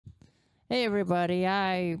Hey everybody,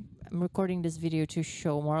 I'm recording this video to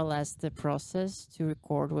show more or less the process to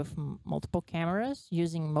record with multiple cameras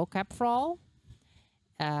using mocap for all.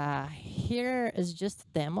 Here is just a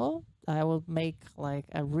demo. I will make like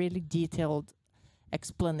a really detailed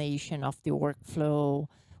explanation of the workflow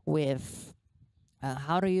with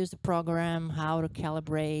how to use the program, how to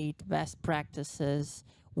calibrate, best practices,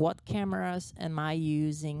 what cameras am I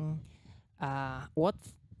using, what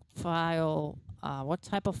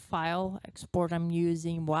type of file export I'm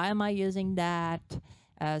using, why am I using that,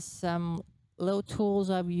 some little tools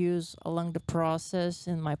I've used along the process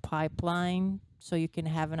in my pipeline, so you can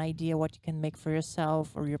have an idea what you can make for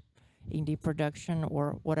yourself or your indie production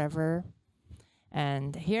or whatever.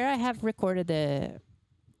 And here I have recorded the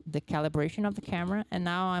calibration of the camera, and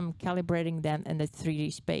now I'm calibrating them in the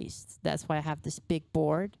 3D space. That's why I have this big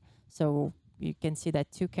board. So you can see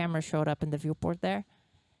that two cameras showed up in the viewport there.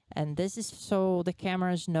 And this is so the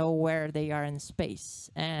cameras know where they are in space.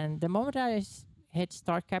 And the moment I hit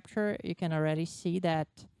start capture, you can already see that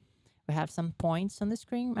we have some points on the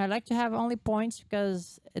screen. I like to have only points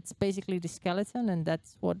because it's basically the skeleton, and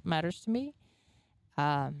that's what matters to me.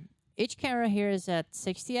 Each camera here is at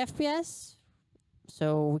 60 FPS,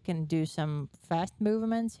 so we can do some fast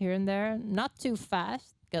movements here and there. Not too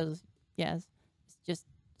fast, because yes, it's just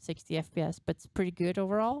 60 FPS, but it's pretty good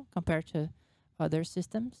overall compared to other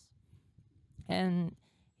systems. And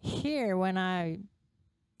here, when I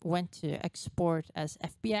went to export as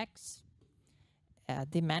FBX,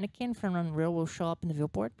 the mannequin from Unreal will show up in the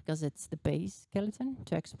viewport because it's the base skeleton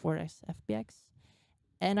to export as FBX.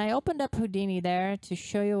 And I opened up Houdini there to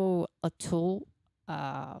show you a tool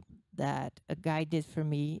that a guy did for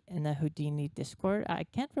me in the Houdini Discord. I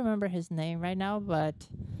can't remember his name right now, but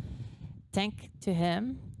thank to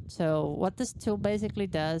him. So what this tool basically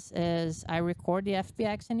does is I record the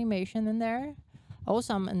FBX animation in there.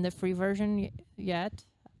 Also, I'm in the free version yet.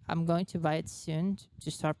 I'm going to buy it soon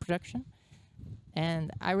to start production.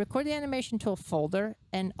 And I record the animation to a folder,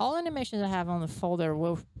 and all animations I have on the folder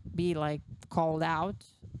will be like called out,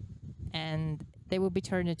 and they will be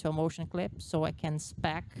turned into a motion clip so I can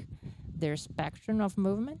spec their spectrum of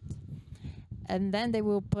movement. And then they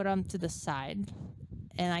will put them to the side,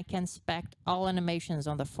 and I can spec all animations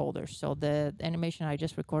on the folder. So the animation I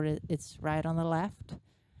just recorded, it's right on the left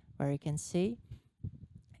where you can see.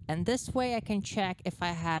 And this way I can check if I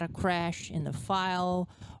had a crash in the file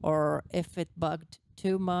or if it bugged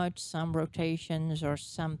too much, some rotations or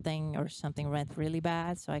something went really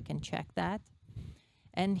bad, so I can check that.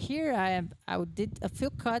 And here I did a few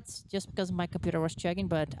cuts just because my computer was chugging,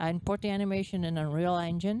 but I import the animation in Unreal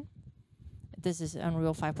Engine. This is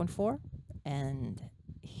Unreal 5.4, and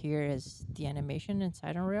here is the animation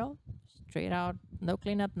inside Unreal. Straight out, no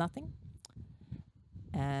cleanup, nothing.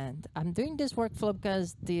 And I'm doing this workflow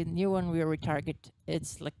because the new Unreal Retarget,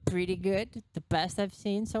 it's like pretty good, the best I've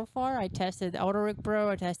seen so far. I tested AutoRig Pro,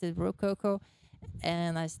 I tested Rococo,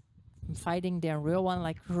 and I'm fighting the Unreal one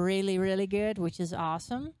like really, really good, which is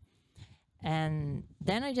awesome. And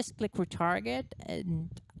then I just click Retarget, and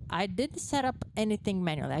I didn't set up anything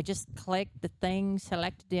manually. I just clicked the thing,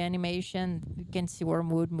 selected the animation. You can see where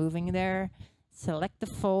moving there. Select the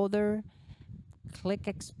folder, click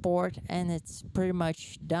export, and it's pretty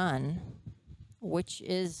much done, which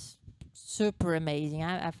is super amazing.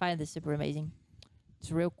 I find this super amazing.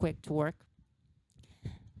 It's real quick to work.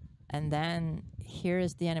 And then here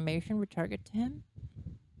is the animation retarget to him.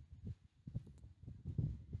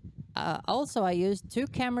 Also, I used two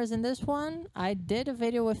cameras in this one. I did a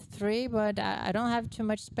video with three, but I don't have too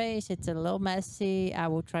much space. It's a little messy. I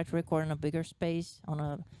will try to record in a bigger space on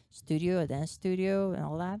a studio, a dance studio, and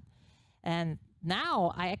all that. And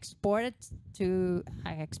now I export it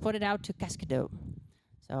out to Cascado.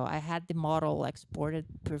 So I had the model exported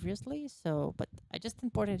previously, but I just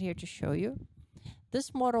imported here to show you.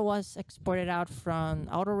 This model was exported out from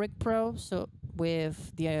AutoRig Pro, so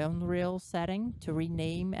with the Unreal setting to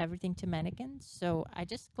rename everything to mannequins. So I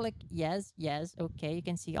just click yes, yes, okay. You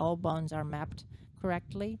can see all bones are mapped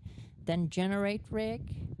correctly. Then generate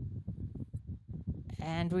rig.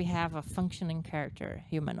 And we have a functioning character,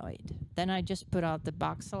 humanoid. Then I just put out the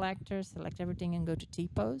box selector, select everything, and go to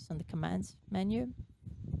T-pose on the commands menu.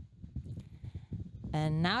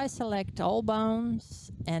 And now I select all bones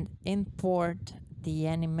and import the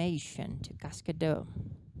animation to Cascado.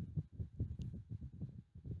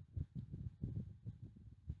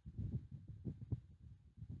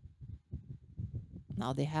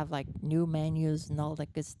 Now they have like new menus and all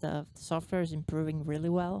that good stuff. The software is improving really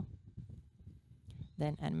well.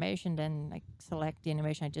 Then animation, then I select the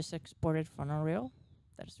animation I just exported from Unreal.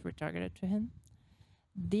 That's retargeted to him.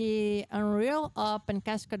 The Unreal up and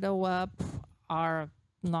Cascado up are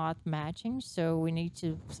not matching, so we need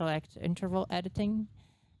to select interval editing,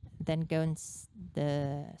 then go in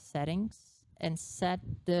the settings and set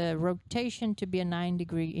the rotation to be a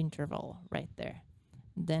 9-degree interval right there.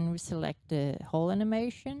 Then we select the whole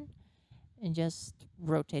animation and just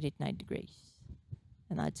rotate it 9 degrees.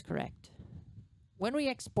 And that's correct. When we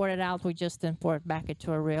export it out, we just import back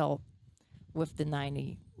into Unreal with the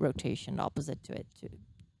 90 rotation opposite to it,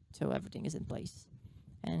 so everything is in place.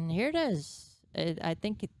 And here it is. I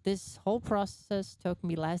think this whole process took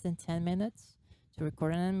me less than 10 minutes to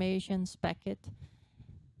record an animation, spec it,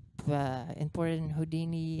 import it in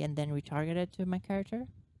Houdini, and then retarget it to my character.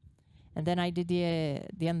 And then I did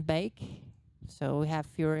the unbake, so we have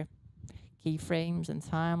fewer keyframes and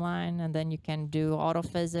timeline, and then you can do auto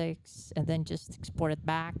physics, and then just export it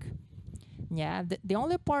back. Yeah, the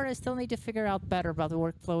only part I still need to figure out better about the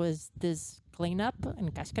workflow is this cleanup in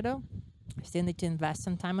Cascado. I still need to invest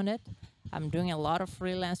some time on it. I'm doing a lot of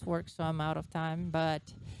freelance work, so I'm out of time. But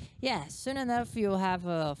yeah, soon enough, you'll have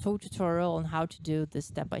a full tutorial on how to do this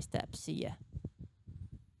step by step. See ya.